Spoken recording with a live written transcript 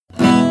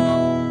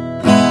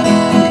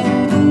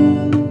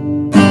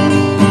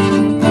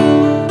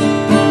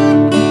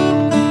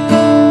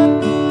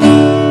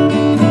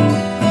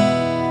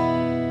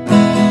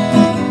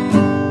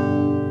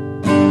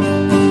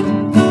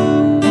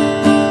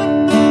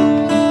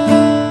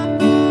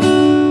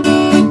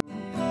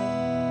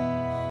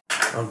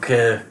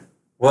Okay,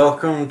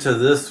 welcome to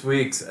this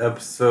week's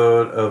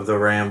episode of the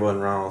Ramblin'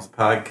 Runnels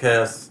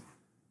podcast,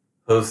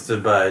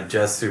 hosted by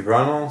Jesse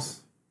Runnels.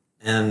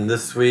 And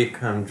this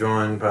week I'm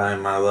joined by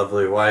my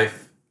lovely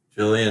wife,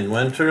 Jillian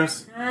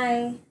Winters.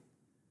 Hi.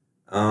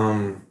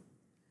 I'm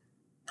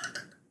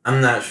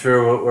not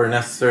sure what we're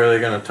necessarily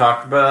going to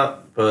talk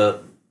about,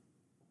 but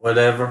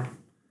whatever.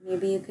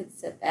 Maybe you could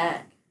sit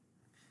back.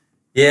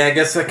 Yeah, I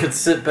guess I could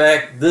sit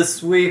back.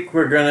 This week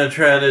we're going to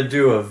try to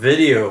do a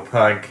video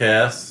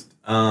podcast.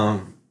 I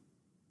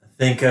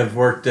think I've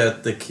worked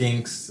at the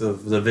kinks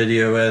of the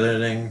video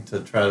editing to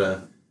try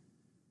to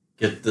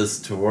get this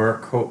to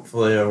work.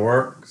 Hopefully it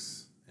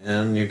works.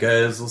 And you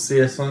guys will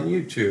see us on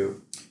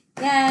YouTube.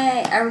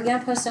 Yay! Are we going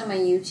to post on my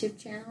YouTube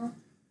channel?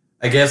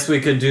 I guess we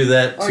could do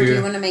that too. Or do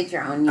you want to make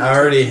your own YouTube I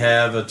already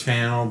have a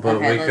channel, but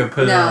we could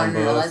put it on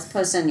both. No, let's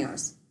post on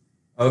yours.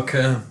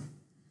 Okay.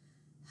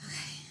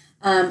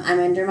 I'm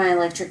under my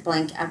electric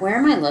blanket. Where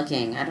am I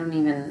looking? I don't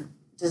even...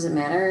 Does it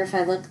matter if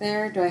I look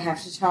there? Do I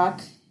have to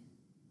talk?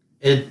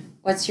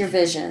 What's your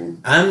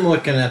vision? I'm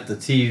looking at the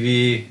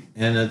TV,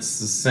 and it's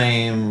the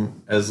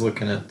same as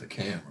looking at the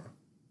camera.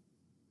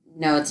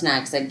 No, it's not,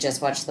 because I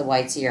just watched the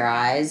whites of your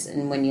eyes,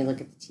 and when you look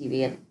at the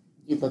TV,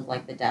 you look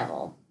like the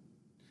devil.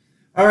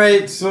 All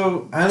right,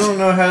 so I don't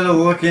know how to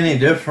look any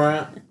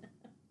different.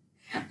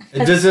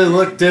 Does it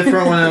look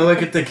different when I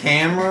look at the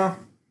camera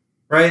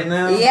right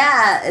now?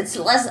 Yeah, it's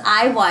less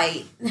eye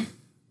white.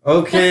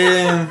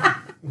 Okay.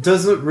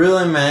 Does it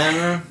really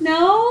matter?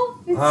 No.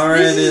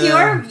 This is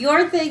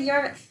your thing.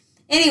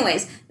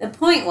 Anyways, the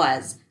point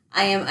was,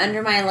 I am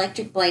under my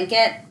electric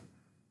blanket.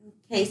 In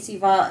case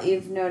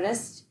you've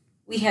noticed,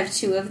 we have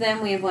two of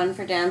them. We have one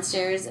for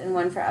downstairs and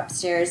one for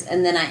upstairs,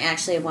 and then I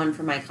actually have one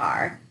for my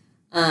car.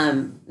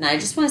 And I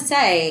just want to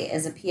say,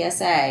 as a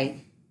PSA,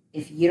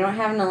 if you don't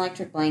have an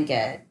electric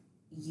blanket,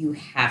 you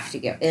have to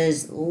go. It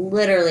is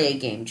literally a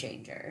game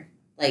changer.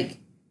 Like,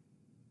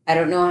 I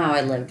don't know how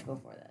I lived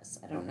before this.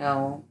 I don't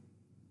know.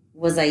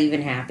 Was I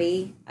even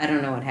happy? I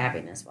don't know what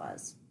happiness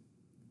was.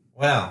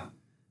 Wow.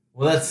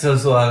 Well, that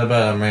says a lot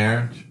about a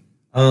marriage.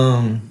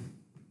 I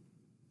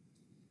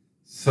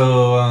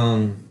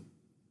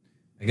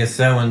guess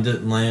that one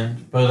didn't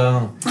land.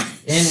 But,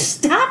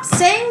 Stop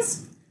saying...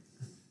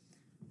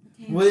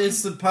 Well,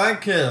 it's the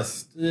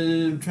podcast.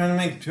 I'm trying to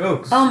make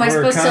jokes. Oh, am I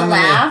supposed to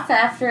laugh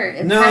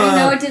after? No, how do you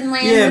know it didn't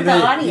land with the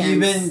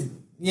audience?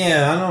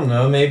 I don't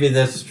know. Maybe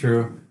that's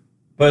true.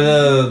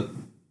 But,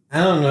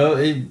 I don't know.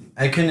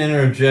 I can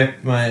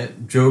interject my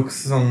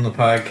jokes on the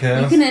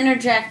podcast. You can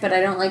interject, but I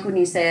don't like when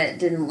you say it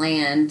didn't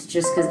land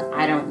just because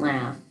I don't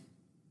laugh.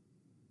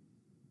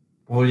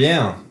 Well,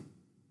 yeah.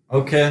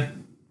 Okay.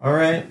 All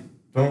right.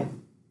 I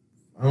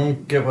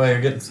don't get why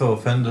you're getting so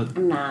offended.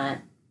 I'm not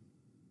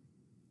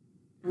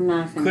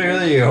offended.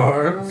 Clearly you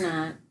are. I'm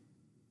not.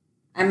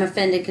 I'm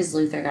offended because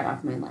Luther got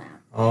off my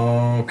lap.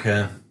 Oh,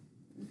 okay.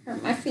 It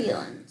hurt my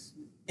feelings.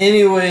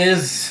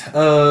 Anyways,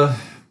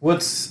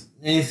 what's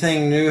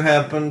anything new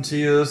happened to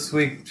you this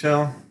week,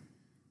 Jill?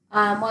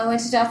 Well, I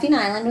went to Delphine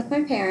Island with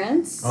my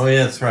parents. Oh,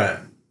 yeah, that's right.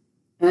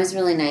 It was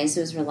really nice.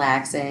 It was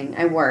relaxing.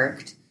 I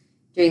worked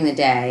during the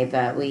day,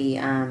 but we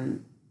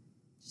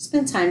just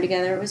spent time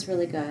together. It was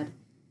really good.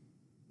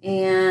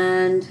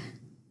 And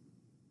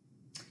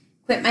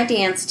quit my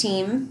dance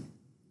team.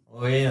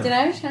 Oh, yeah. Did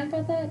I ever talk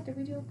about that? Did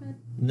we do it?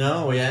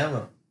 No, we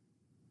haven't.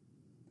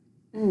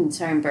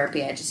 Sorry, I'm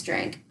burpy. I just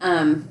drank.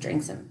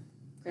 Drank some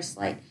Chris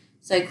Light.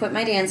 So I quit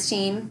my dance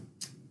team.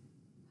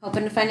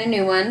 Hoping to find a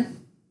new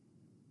one.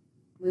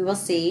 We will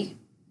see.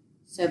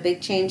 So big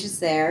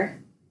changes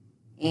there.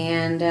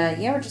 And,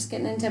 we're just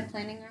getting into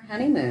planning our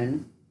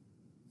honeymoon.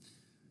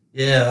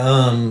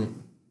 Yeah,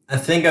 I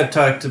think I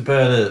talked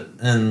about it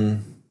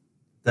in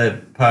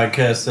that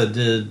podcast I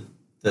did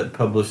that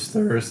published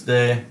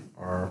Thursday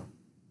or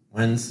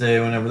Wednesday,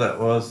 whenever that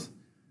was.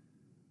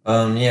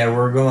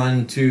 We're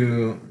going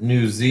to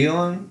New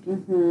Zealand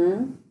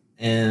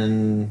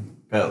in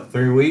about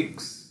 3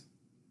 weeks.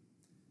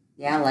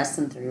 Yeah, less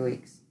than 3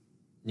 weeks.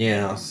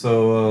 Yeah,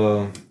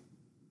 so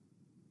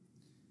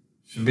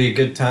should be a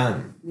good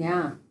time.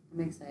 Yeah, I'm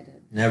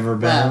excited. Never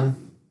been. Well,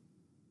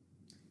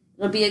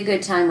 it'll be a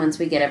good time once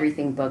we get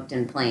everything booked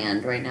and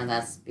planned. Right now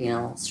that's being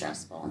a little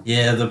stressful.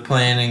 Yeah, the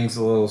planning's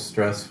a little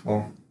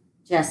stressful.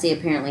 Jesse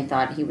apparently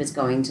thought he was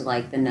going to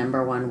like the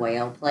 #1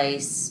 whale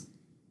place.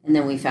 And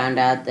then we found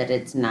out that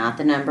it's not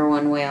the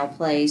 #1 whale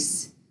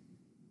place.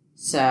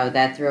 So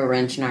that threw a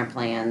wrench in our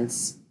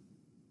plans.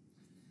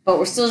 But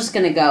we're still just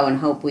going to go and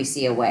hope we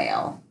see a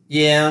whale.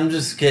 Yeah, I'm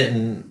just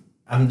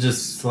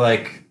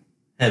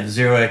have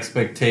zero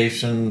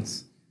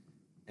expectations.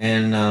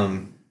 And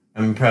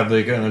I'm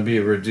probably going to be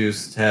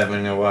reduced to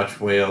having to watch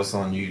whales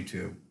on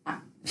YouTube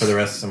for the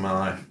rest of my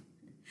life.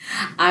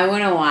 I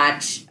want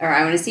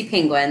to see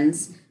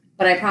penguins.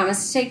 But I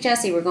promised to take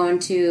Jesse. We're going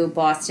to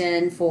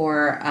Boston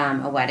for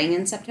a wedding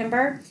in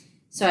September.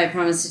 So I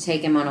promised to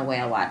take him on a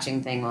whale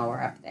watching thing while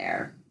we're up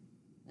there.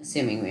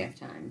 Assuming we have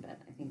time, but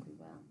I think we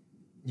will.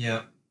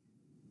 Yep.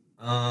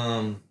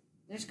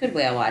 There's good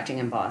whale watching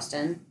in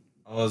Boston.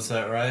 Oh, is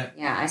that right?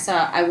 Yeah,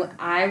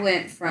 I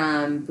went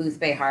from Booth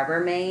Bay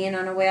Harbor, Maine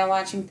on a whale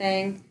watching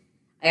thing.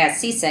 I got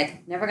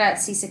seasick. Never got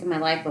seasick in my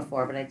life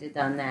before, but I did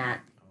done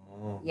that.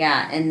 Oh.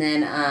 Yeah, and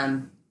then,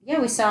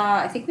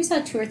 I think we saw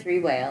 2 or 3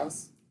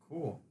 whales.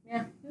 Cool.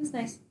 Yeah, it was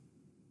nice.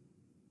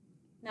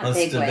 Not Must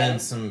big have whales. been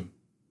some,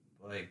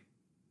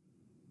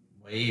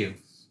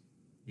 waves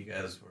you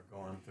guys were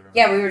going through.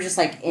 Yeah, we were just,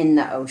 in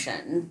the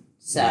ocean.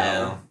 So,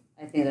 yeah.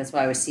 I think that's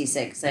why I was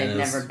seasick, because I'd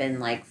never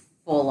been,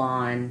 full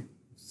on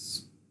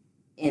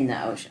in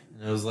the ocean.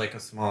 And it was like a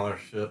smaller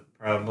ship,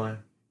 probably.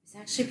 It's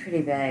actually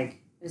pretty big.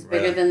 It was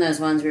bigger than those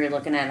ones we were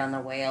looking at on the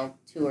whale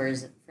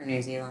tours for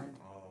New Zealand.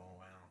 Oh,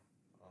 wow.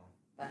 Oh.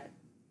 But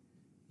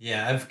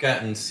yeah, I've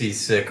gotten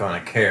seasick on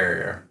a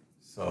carrier,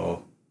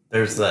 so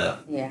there's that.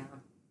 Yeah.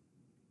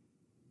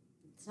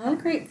 It's not a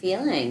great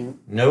feeling.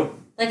 Nope.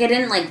 I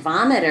didn't,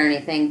 vomit or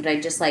anything, but I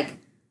just,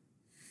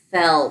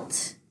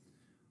 felt...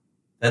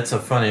 That's a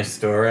funny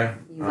story.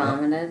 You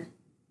vomited?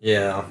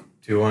 Yeah.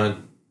 Do you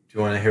want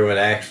to hear what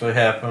actually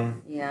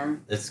happened? Yeah.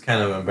 It's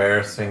kind of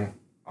embarrassing,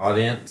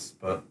 audience,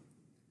 but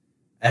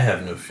I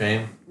have no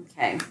shame.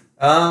 Okay.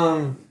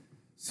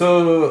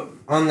 So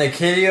on the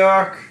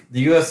Kittiawak,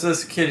 the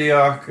USS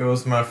Kittiawak, it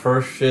was my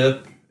first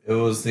ship. It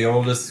was the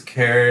oldest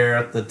carrier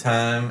at the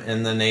time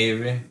in the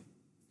Navy.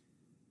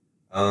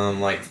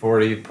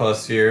 40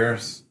 plus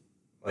years,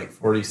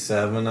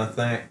 47, I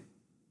think.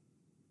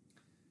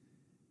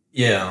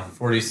 Yeah,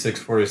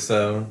 46,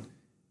 47.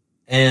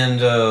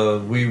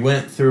 And we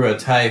went through a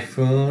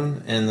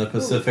typhoon in the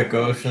Pacific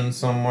Ocean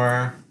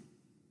somewhere.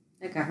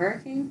 Like a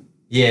hurricane?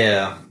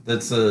 Yeah,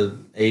 that's a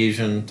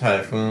Asian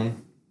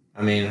typhoon.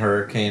 I mean,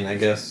 hurricane, I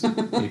guess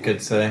you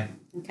could say.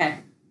 Okay.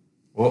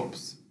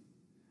 Whoops.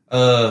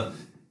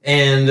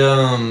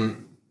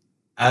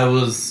 I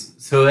was,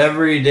 so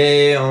every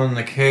day on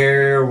the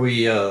carrier,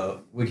 we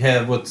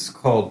have what's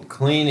called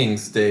cleaning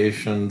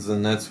stations,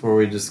 and that's where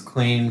we just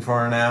clean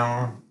for an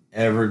hour.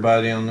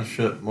 Everybody on the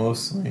ship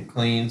mostly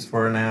cleans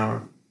for an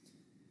hour.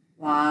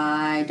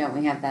 Why don't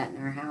we have that in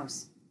our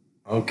house?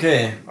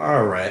 Okay,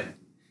 alright.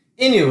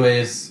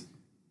 Anyways,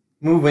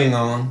 moving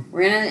on.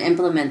 We're going to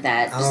implement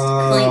that. Just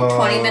clean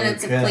 20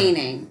 minutes of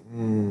cleaning.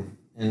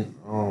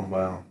 Oh,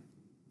 wow.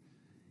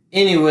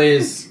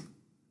 Anyways,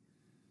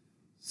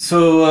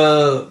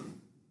 so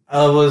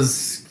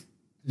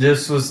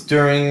this was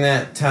during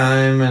that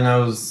time, and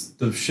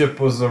the ship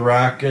was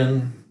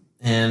a-rocking,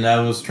 and I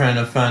was trying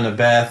to find a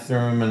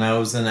bathroom, and I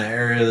was in an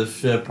area of the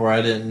ship where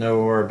I didn't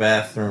know where a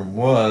bathroom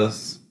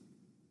was.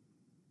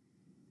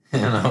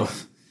 And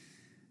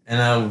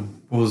I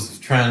was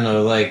trying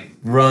to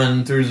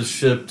run through the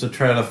ship to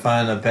try to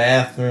find a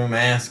bathroom,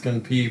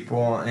 asking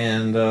people,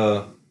 and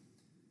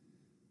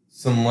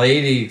some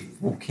lady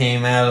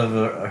came out of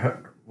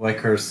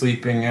her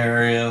sleeping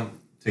area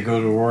to go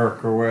to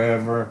work or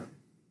wherever,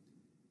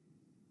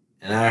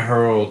 and I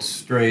hurled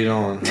straight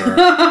on her.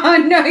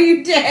 No,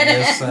 you didn't.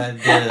 Yes, I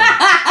did.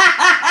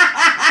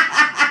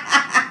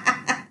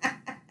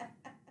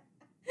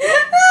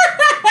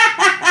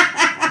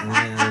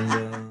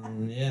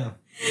 And yeah.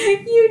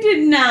 You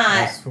did not.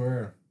 I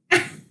swear.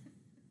 I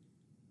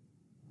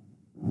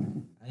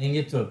didn't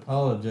get to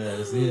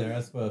apologize either.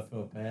 That's what I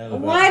felt bad about.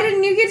 Why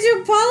didn't you get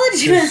to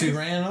apologize? Because she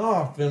ran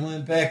off and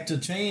went back to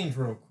change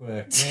real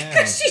quick. Yeah.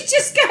 Because she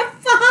just got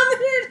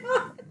vomited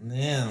on.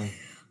 Yeah.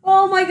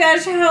 Oh my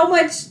gosh, how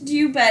much do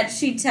you bet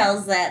she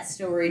tells that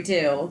story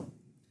too?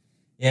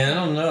 Yeah, I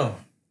don't know.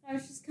 I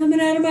was just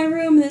coming out of my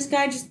room and this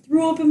guy just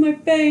threw up in my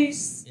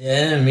face. Yeah, I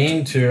didn't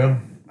mean to.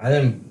 I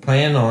didn't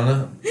plan on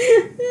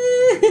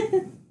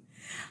it.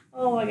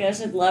 Oh my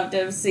gosh, I'd love to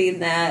have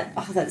seen that.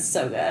 Oh, that's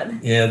so good.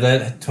 Yeah,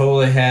 that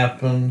totally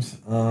happened.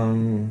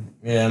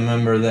 Yeah, I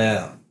remember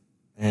that.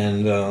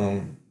 And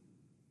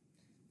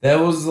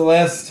that was the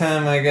last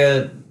time I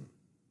got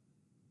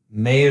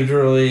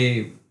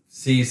majorly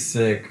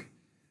seasick.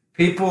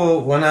 People,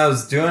 when I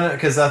was doing it,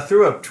 because I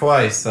threw up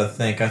twice, I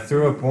think. I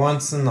threw up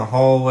once in the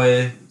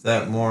hallway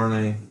that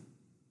morning,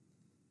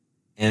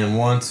 and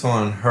once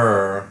on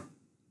her.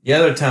 The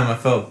other time I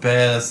felt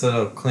bad. I said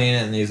I'll clean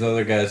it, and these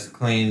other guys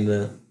cleaned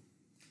it.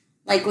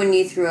 Like when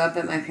you threw up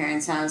at my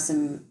parents' house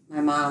and my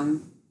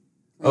mom...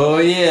 Oh,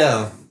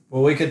 yeah.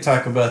 Well, we could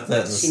talk about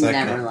that in a second. She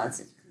never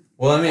lets it.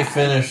 Well, let me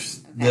finish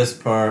this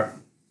part.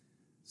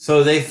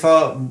 So they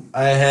thought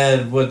I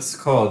had what's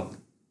called...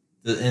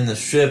 In the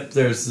ship,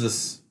 there's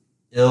this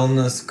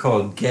illness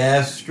called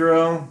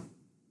gastro.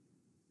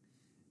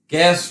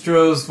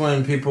 Gastro's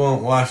when people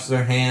don't wash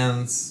their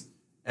hands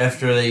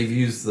after they've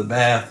used the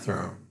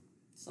bathroom.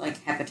 It's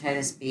like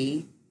hepatitis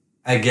B.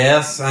 I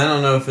guess. I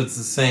don't know if it's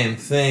the same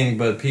thing,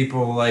 but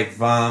people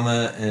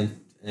vomit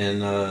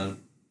and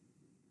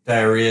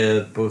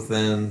diarrhea at both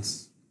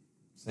ends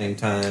same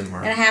time.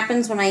 It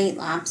happens when I eat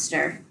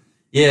lobster.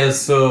 Yeah,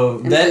 so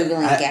I'm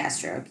Googling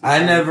gastro.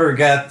 I never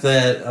got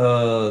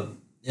that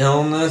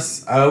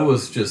illness. I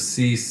was just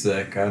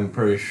seasick, I'm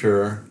pretty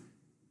sure.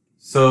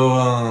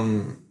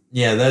 So,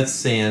 yeah,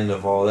 that's the end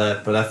of all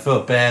that. But I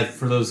felt bad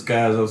for those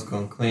guys. I was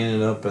going to clean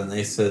it up, and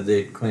they said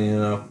they'd clean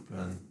it up.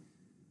 And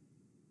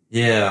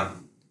yeah.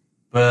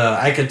 But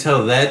I could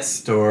tell that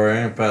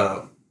story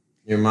about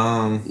your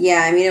mom.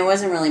 Yeah, I mean, it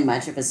wasn't really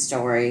much of a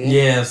story.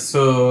 Yeah,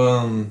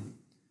 so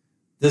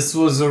this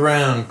was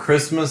around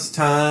Christmas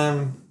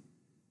time,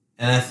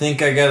 and I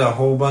think I got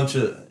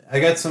I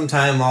got some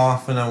time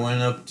off, and I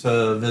went up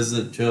to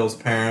visit Jill's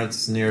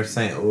parents near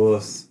St.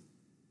 Louis.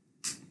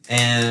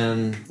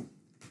 And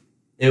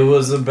it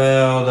was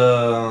about,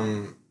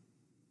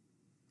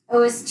 it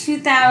was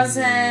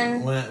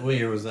 2000. What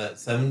year was that?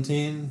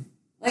 17?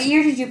 What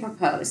year did you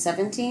propose?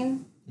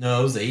 17?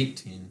 No, it was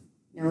 18.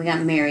 No, we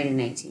got married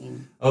in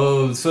 18.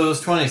 Oh, so it was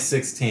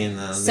 2016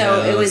 then. So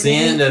yeah, it was the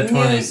end of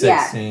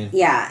 2016.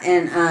 Yeah,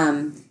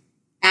 and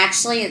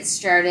actually it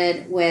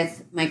started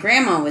with my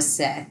grandma was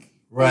sick.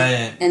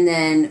 Right. And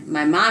then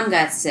my mom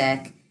got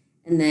sick,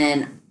 and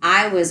then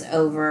I was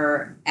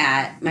over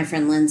at my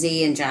friend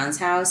Lindsay and John's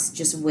house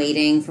just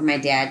waiting for my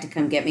dad to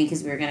come get me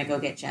because we were going to go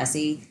get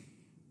Jesse.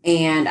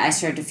 And I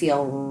started to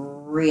feel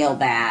real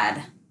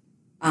bad.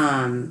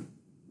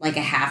 Like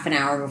a half an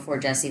hour before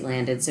Jesse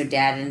landed. So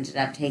Dad ended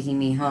up taking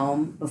me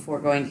home before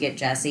going to get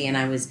Jesse, and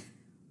I was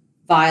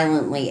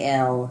violently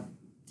ill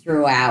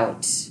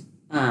throughout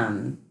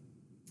New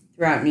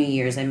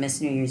Year's. I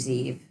missed New Year's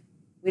Eve.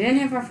 We didn't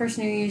have our first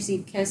New Year's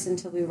Eve kiss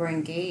until we were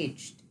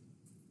engaged.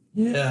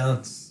 Yeah,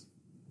 that's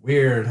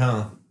weird,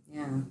 huh?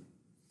 Yeah.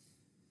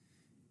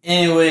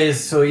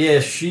 Anyways, so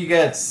yeah, she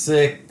got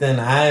sick, then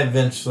I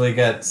eventually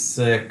got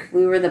sick.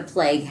 We were the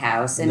plague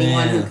house.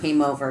 Anyone who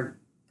came over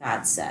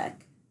got sick.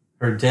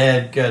 Her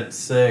dad got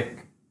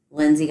sick.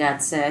 Lindsay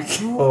got sick.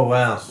 Oh,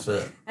 wow,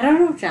 shit. I don't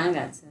know if John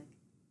got sick.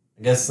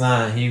 I guess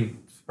not. He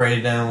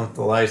sprayed down with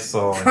the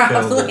Lysol and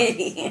Probably.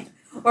 killed it.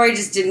 Or he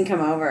just didn't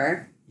come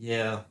over.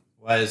 Yeah,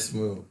 wise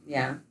move.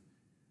 Yeah.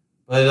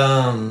 But,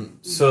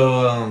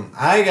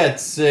 I got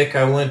sick.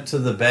 I went to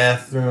the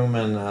bathroom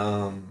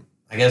and,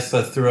 I guess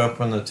I threw up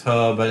in the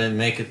tub. I didn't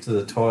make it to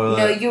the toilet.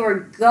 No, you were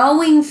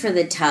going for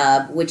the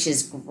tub, which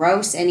is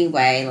gross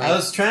anyway. I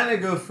was trying to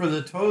go for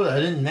the toilet. I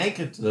didn't make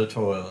it to the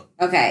toilet.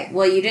 Okay,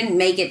 well, you didn't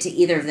make it to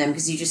either of them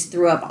because you just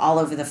threw up all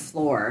over the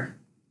floor.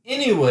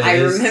 Anyways. I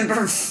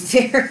remember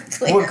very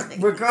clearly.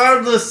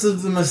 Regardless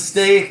of the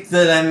mistake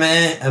that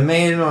I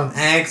made on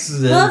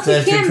accident, well, if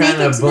that you can't you're make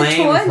trying it to to the blame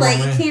toilet, for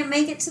me. you can't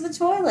make it to the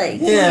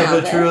toilet. Yeah,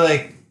 but you're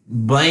like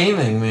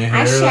blaming me here.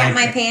 I shat like,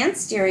 my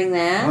pants during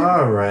that.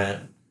 All right.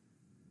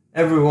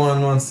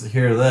 Everyone wants to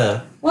hear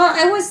that. Well,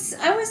 I was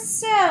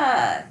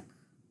sick.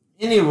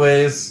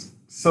 Anyways,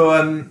 so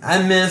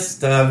I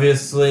missed,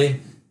 obviously.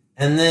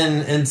 And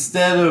then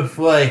instead of,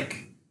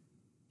 like,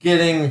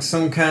 getting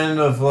some kind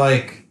of,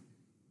 like,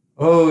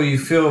 oh, you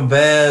feel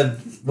bad,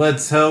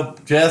 let's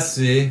help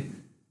Jesse,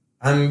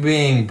 I'm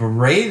being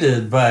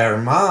berated by her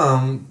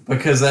mom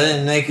because I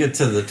didn't make it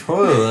to the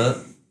toilet.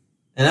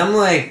 And I'm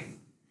like,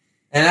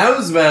 and I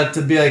was about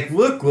to be like,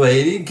 look,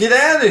 lady, get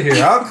out of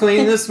here. I'll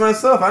clean this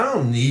myself. I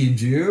don't need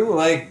you.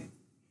 Like,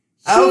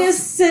 she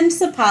has since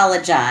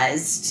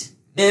apologized.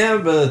 Yeah,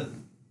 but...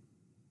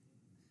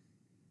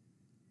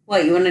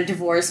 What, you want to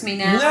divorce me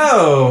now?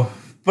 No,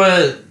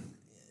 but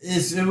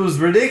it was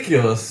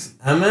ridiculous.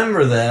 I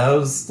remember that. I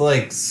was,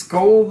 like,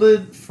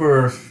 scolded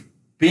for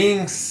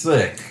being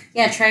sick.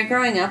 Yeah, try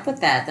growing up with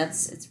that.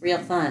 It's real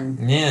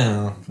fun.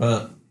 Yeah,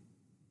 but...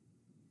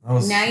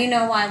 Now you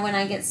know why when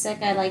I get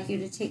sick, I like you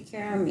to take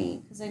care of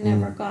me, because I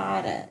never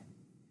got it.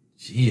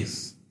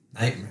 Jeez.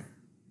 Nightmare.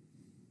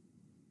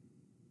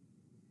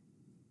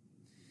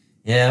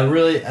 Yeah,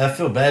 I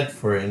feel bad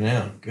for you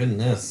now.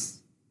 Goodness.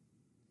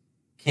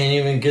 Can't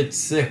even get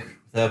sick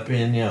without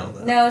being yelled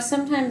at. No,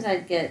 sometimes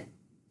I'd get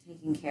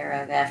taken care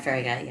of after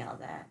I got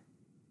yelled at.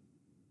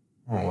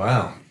 Oh,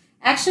 wow.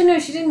 Actually, no,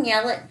 she didn't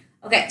yell at...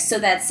 Okay, so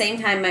that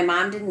same time, my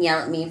mom didn't yell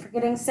at me for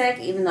getting sick,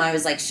 even though I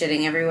was, like,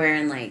 shitting everywhere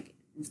and, like,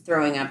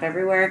 throwing up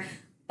everywhere.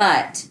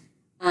 But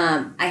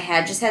I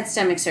had just had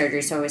stomach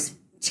surgery, so I was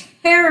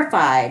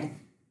terrified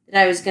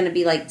that I was going to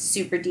be, like,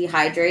 super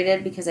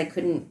dehydrated because I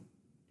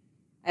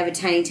have a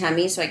tiny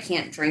tummy, so I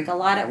can't drink a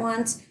lot at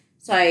once.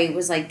 So I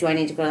was like, do I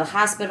need to go to the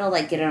hospital,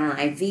 like, get on an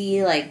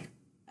IV? Like,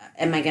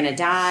 am I going to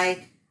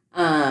die?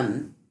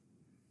 And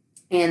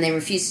they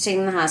refused to take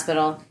me to the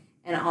hospital.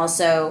 And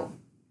also,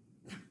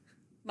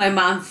 my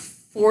mom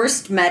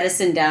forced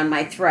medicine down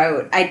my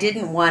throat. I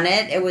didn't want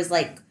it. It was,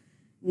 like,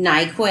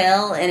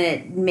 NyQuil, and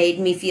it made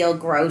me feel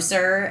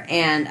grosser.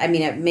 And, I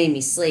mean, it made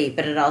me sleep,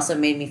 but it also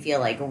made me feel,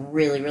 like,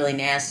 really, really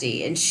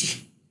nasty. And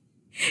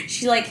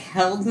she like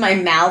held my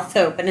mouth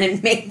open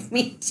and made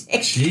me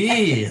take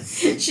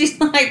Jeez. it. She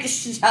like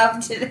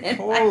shoved it in.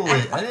 Holy,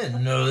 I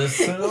didn't know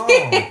this at all.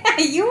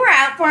 You were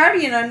out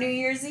partying on New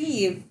Year's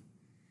Eve.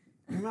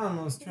 Your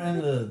mom was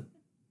trying to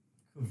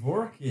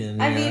cavork you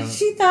in I there. mean,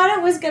 she thought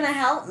it was going to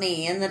help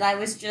me and that I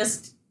was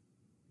just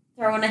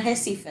throwing a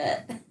hissy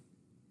fit.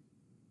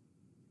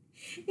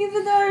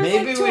 Even though I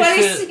was like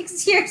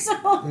 26 years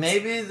old.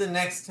 Maybe the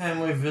next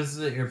time we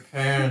visit your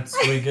parents,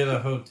 we get a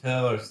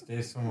hotel or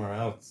stay somewhere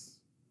else.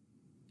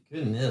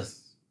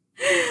 Goodness.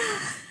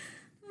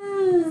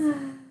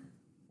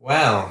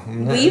 Wow.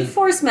 We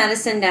force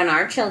medicine down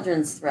our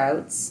children's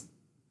throats.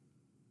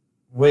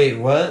 Wait,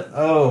 what?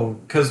 Oh,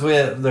 because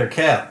they're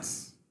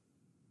cats.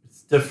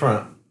 It's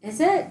different. Is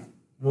it?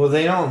 Well,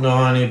 they don't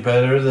know any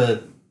better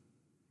that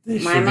they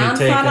should be taken. My mom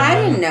thought I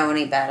didn't know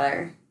any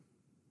better.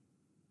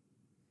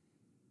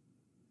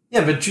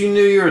 Yeah, but you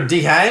knew you were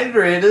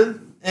dehydrated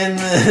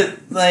and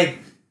like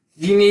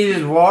you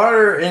needed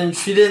water, and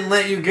she didn't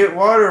let you get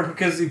water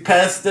because you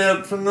passed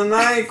out from the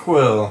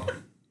NyQuil.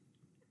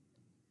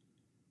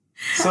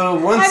 So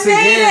once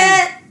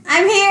again,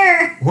 I'm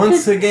here.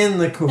 Once again,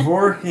 the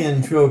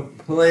Kevorkian trope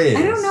plays.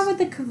 I don't know what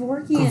the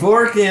Kevorkian.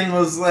 Kevorkian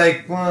was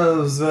like one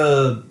of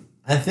those.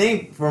 I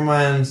think, from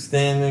my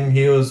understanding,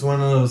 he was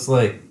one of those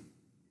like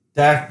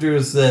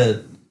doctors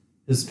that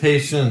his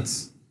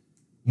patients,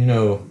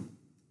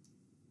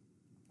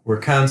 were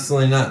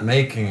constantly not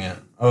making it.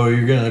 Oh,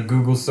 you're gonna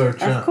Google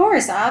search it? Of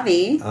course,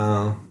 Avi.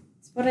 Oh.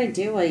 That's what I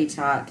do while you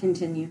talk.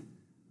 Continue.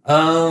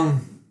 I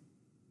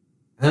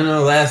don't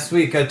know. Last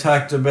week I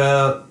talked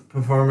about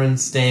performing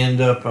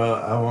stand-up.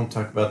 I won't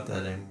talk about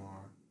that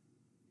anymore.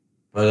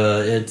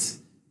 But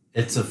it's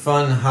a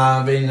fun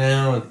hobby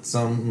now. It's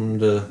something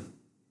to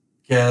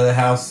get out of the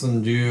house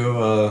and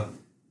do.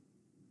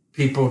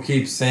 People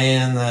keep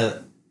saying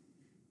that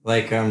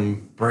like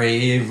I'm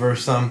brave or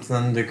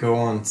something to go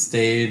on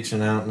stage,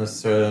 and I don't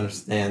necessarily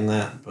understand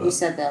that. But you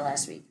said that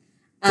last week.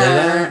 Did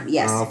I?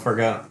 Yes. Oh, I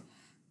forgot.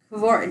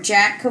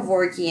 Jack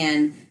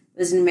Kevorkian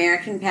was an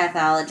American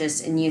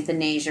pathologist and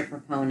euthanasia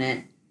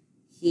proponent.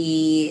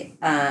 He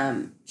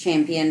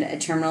championed a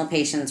terminal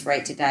patient's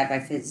right to die by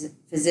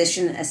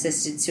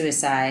physician-assisted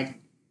suicide.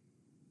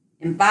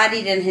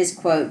 Embodied in his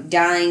quote,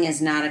 "Dying is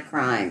not a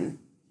crime."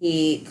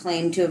 He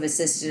claimed to have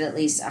assisted at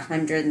least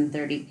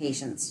 130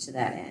 patients to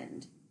that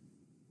end.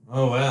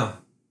 Oh, wow.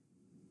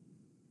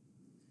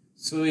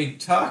 So he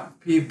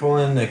talked people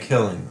into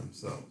killing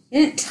themselves. He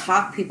didn't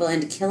talk people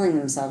into killing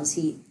themselves.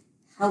 He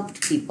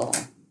helped people.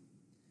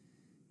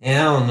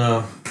 Yeah, I don't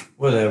know.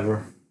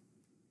 Whatever.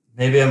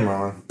 Maybe I'm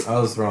wrong. I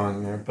was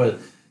wrong there. But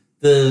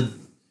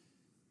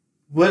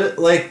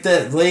like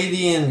that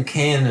lady in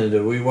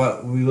Canada, we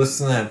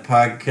listened to that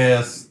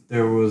podcast.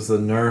 There was a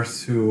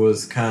nurse who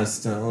was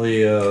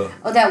constantly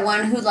that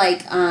one who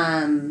like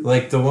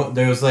the one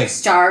there was like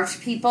starved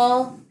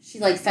people. She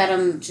like fed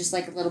them just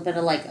like a little bit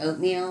of like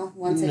oatmeal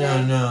once a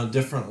day. No,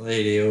 different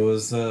lady. It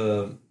was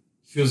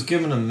she was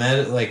given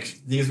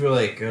these were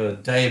like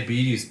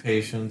diabetes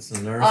patients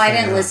and nursing. Oh, I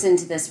didn't listen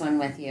to this one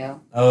with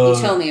you. Oh,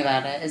 you told me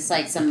about it. It's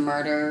like some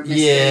murder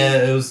mystery.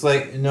 Yeah, it was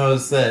like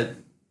it's that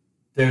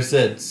there's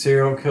that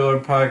serial killer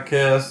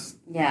podcast.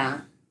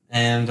 Yeah.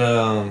 And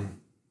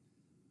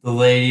the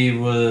lady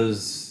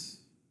was,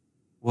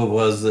 what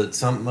was it?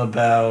 Something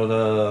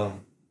about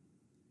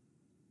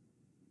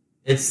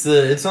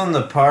it's on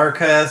the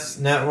Parcast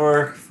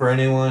network for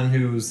anyone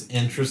who's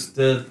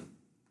interested.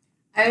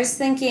 I was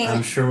thinking.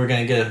 I'm sure we're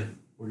gonna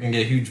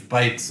get huge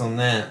bites on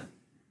that.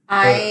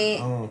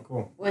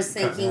 Cool. Was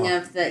thinking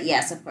of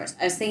yes, of course.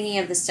 I was thinking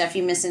of the stuff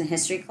you missed in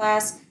history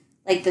class,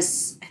 like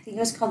this. I think it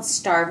was called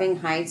Starving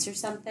Heights or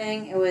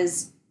something. It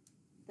was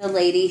the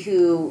lady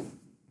who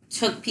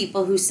took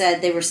people who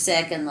said they were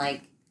sick and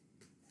like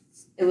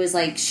it was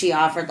like she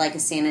offered like a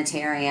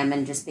sanitarium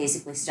and just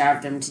basically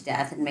starved them to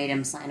death and made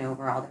them sign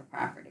over all their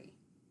property.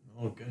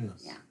 Oh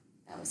goodness. Yeah,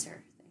 that was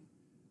her.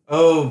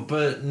 Oh,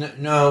 but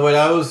no, what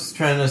I was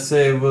trying to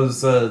say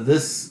was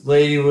this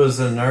lady was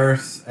a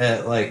nurse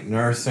at like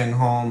nursing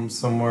home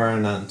somewhere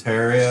in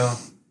Ontario,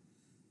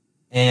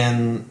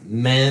 and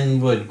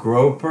men would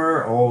grope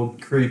her, old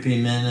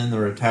creepy men in the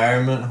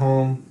retirement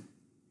home,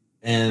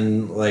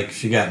 and like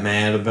she got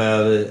mad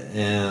about it,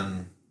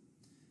 and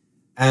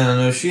I don't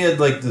know, she had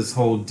like this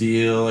whole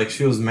deal, like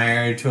she was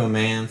married to a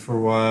man for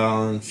a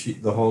while, and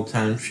the whole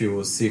time she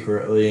was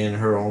secretly in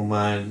her own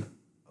mind,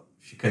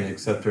 she couldn't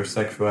accept her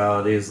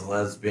sexuality as a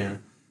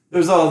lesbian.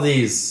 There's all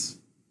these,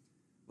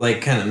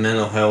 like, kind of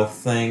mental health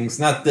things.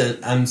 Not that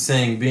I'm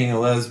saying being a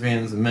lesbian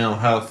is a mental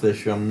health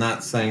issue. I'm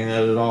not saying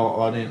that at all,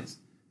 audience.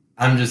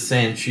 I'm just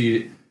saying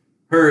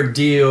her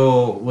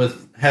deal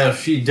with how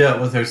she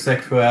dealt with her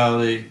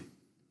sexuality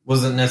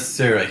wasn't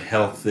necessarily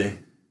healthy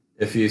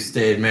if you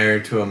stayed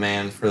married to a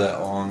man for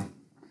that long,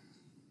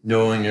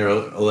 knowing you're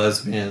a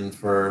lesbian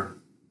for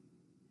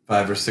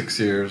 5 or 6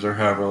 years or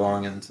however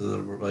long into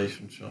the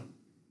relationship.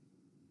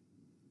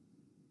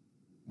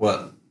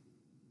 What?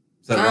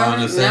 Is that wrong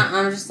to say? No,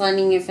 I'm just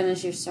letting you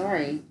finish your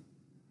story.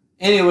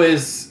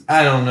 Anyways,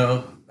 I don't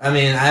know. I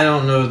mean, I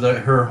don't know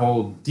her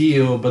whole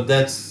deal, but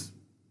that's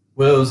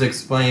what was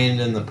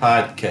explained in the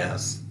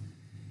podcast.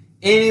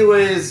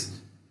 Anyways,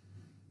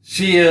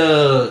 she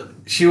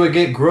would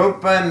get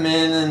groped by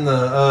men in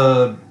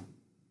the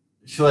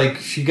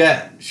she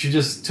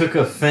just took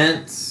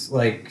offense,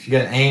 like she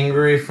got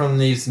angry from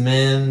these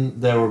men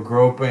that were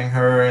groping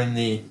her in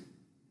the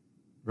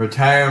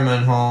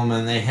retirement home,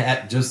 and they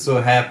just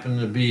so happened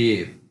to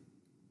be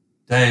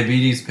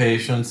diabetes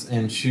patients,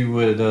 and she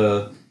would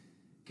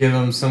give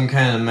them some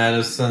kind of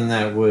medicine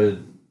that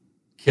would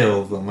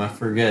kill them. I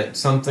forget,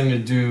 something to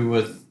do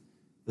with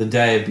the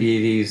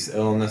diabetes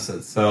illness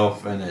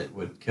itself, and it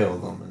would kill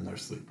them in their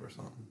sleep or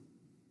something.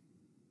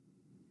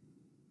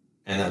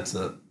 And that's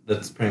it.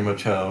 That's pretty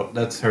much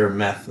that's her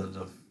method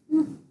of...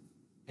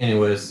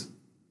 Anyways.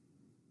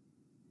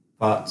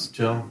 Thoughts,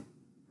 Jill?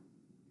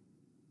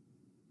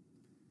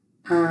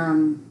 No,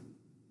 I'm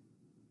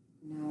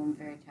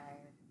very tired.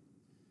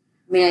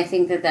 I mean, I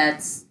think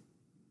that's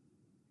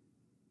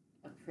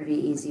a pretty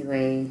easy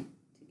way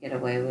to get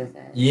away with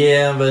it.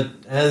 Yeah,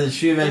 but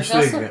she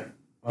eventually...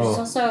 There's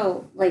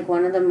also, like,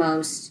 one of the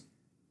most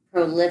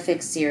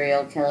prolific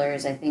serial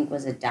killers, I think,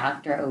 was a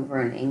doctor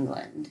over in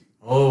England.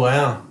 Oh,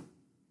 wow.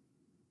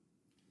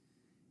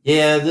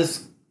 Yeah,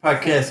 this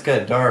podcast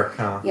got dark,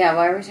 huh? Yeah,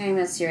 why are we talking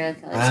about serial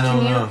killers? I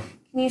don't know.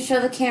 Can you show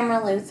the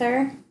camera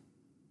Luther?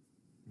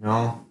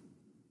 No.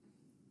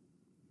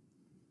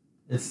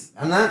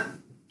 I'm not...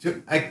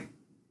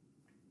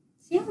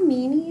 See how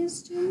mean he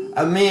is to me?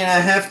 I mean, I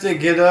have to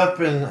get up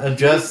and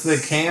adjust the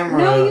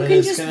camera. No, you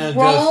can just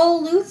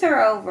roll Luther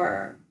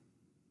over.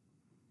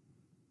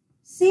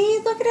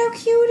 See? Look at how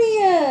cute he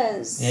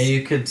is. Yeah,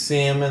 you could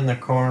see him in the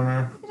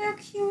corner. Look at how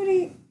cute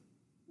he...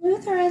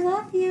 Luther, I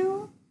love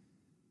you.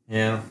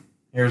 Yeah.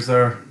 Here's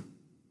our...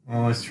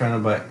 Always trying to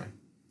bite me.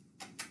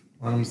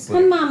 Let him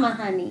sleep. Come mama,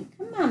 honey.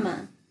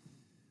 Come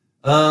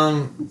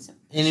mama.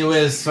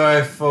 Anyways,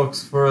 sorry,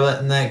 folks, for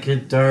letting that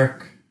get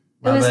dark.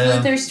 It was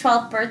Luther's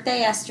 12th birthday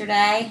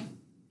yesterday.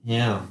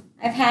 Yeah.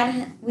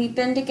 We've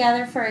been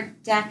together for a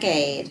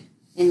decade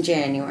in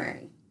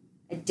January.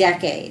 A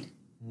decade.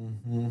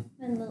 Mm-hmm.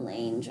 And little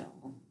angel.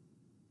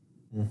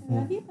 Mm-hmm. I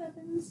love you,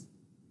 Bubbins.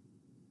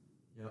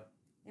 Yep.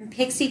 And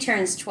Pixie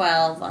turns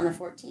 12 on the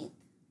 14th.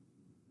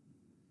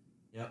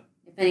 Yep.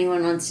 If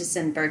anyone wants to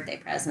send birthday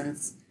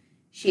presents,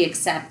 she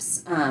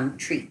accepts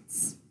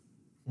treats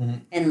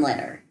and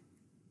litter.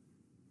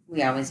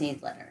 We always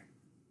need litter.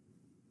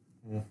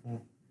 Mm-hmm.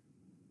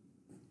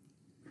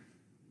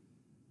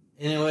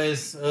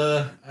 Anyways,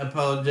 I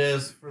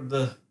apologize for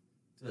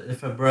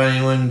if I brought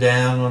anyone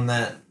down on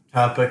that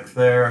topic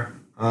there.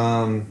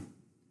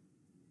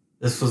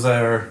 This was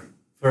our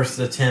first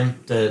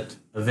attempt at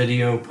a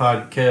video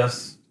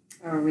podcast.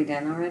 Are we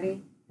done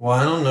already? Well,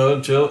 I don't know.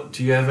 Jill,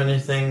 do you have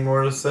anything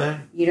more to say?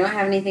 You don't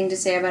have anything to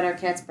say about our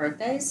cats'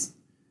 birthdays?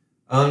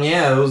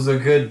 Yeah, it was a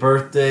good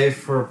birthday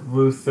for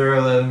Luther. I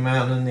let him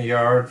out in the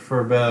yard for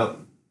about,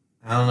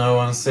 I don't know, I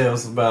want to say it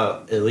was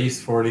about at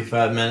least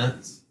 45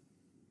 minutes.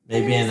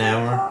 Maybe an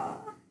hour.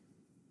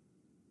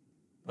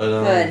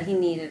 But, good, he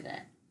needed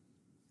it.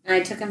 And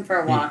I took him for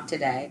a walk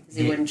today because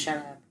he wouldn't shut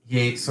up. He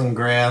ate some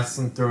grass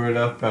and threw it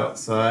up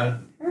outside.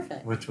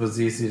 Perfect. Which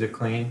was easy to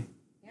clean.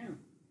 Yeah.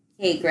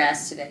 He ate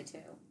grass today, too.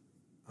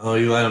 Oh,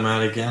 you let him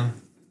out again?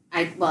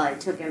 I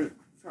took him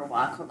for a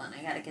walk. Hold on,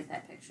 I gotta get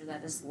that picture.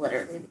 That is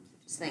literally the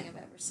cutest thing I've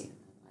ever seen in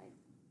my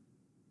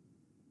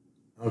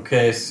life.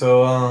 Okay,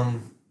 so,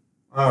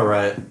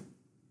 alright.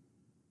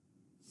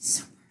 He's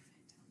so perfect.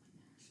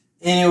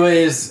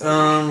 Anyways,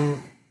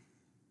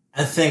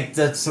 I think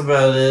that's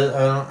about it. I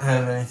don't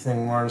have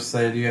anything more to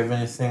say. Do you have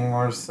anything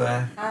more to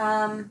say?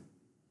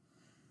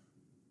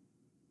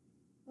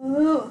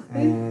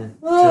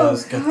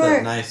 Joe's got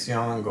that nice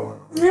yawn going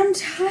on. I'm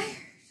tired.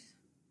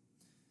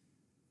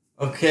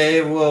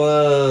 Okay,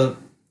 well,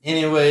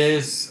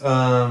 anyways,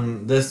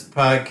 this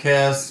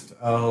podcast,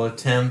 I'll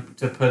attempt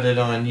to put it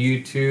on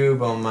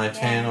YouTube on my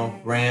channel,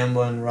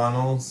 Ramblin'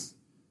 Runnels.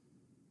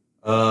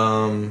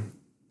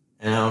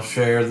 And I'll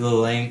share the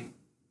link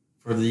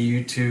for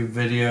the YouTube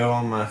video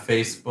on my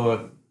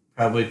Facebook,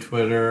 probably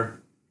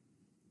Twitter.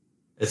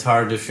 It's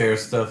hard to share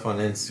stuff on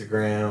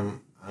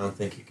Instagram. I don't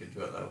think you could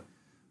do it though.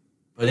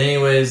 But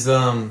anyways,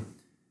 I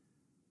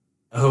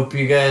hope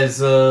you guys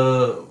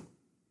will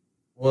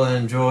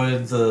enjoy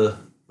the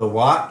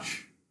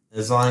watch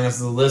as long as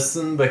the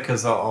listen,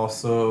 because I'll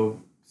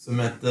also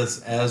submit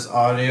this as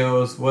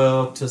audio as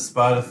well to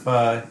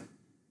Spotify,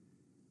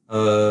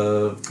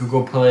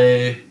 Google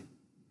Play,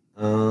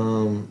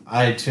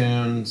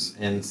 iTunes,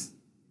 and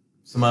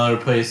some other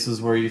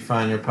places where you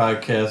find your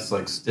podcasts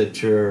like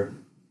Stitcher,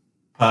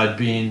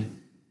 Podbean,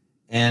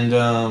 and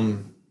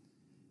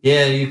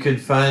you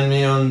could find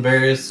me on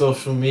various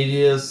social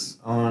medias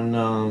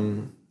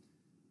on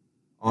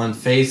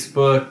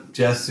Facebook,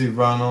 Jesse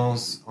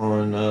Runnels,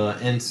 on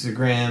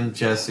Instagram,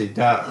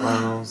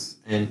 Jesse.Runnels,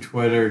 and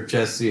Twitter,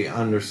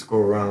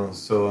 Jesse_Runnels.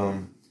 So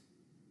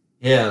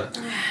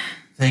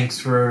thanks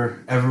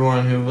for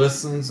everyone who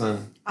listens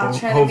and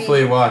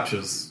hopefully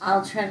watches.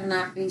 I'll try to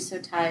not be so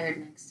tired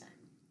next time.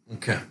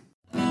 Okay.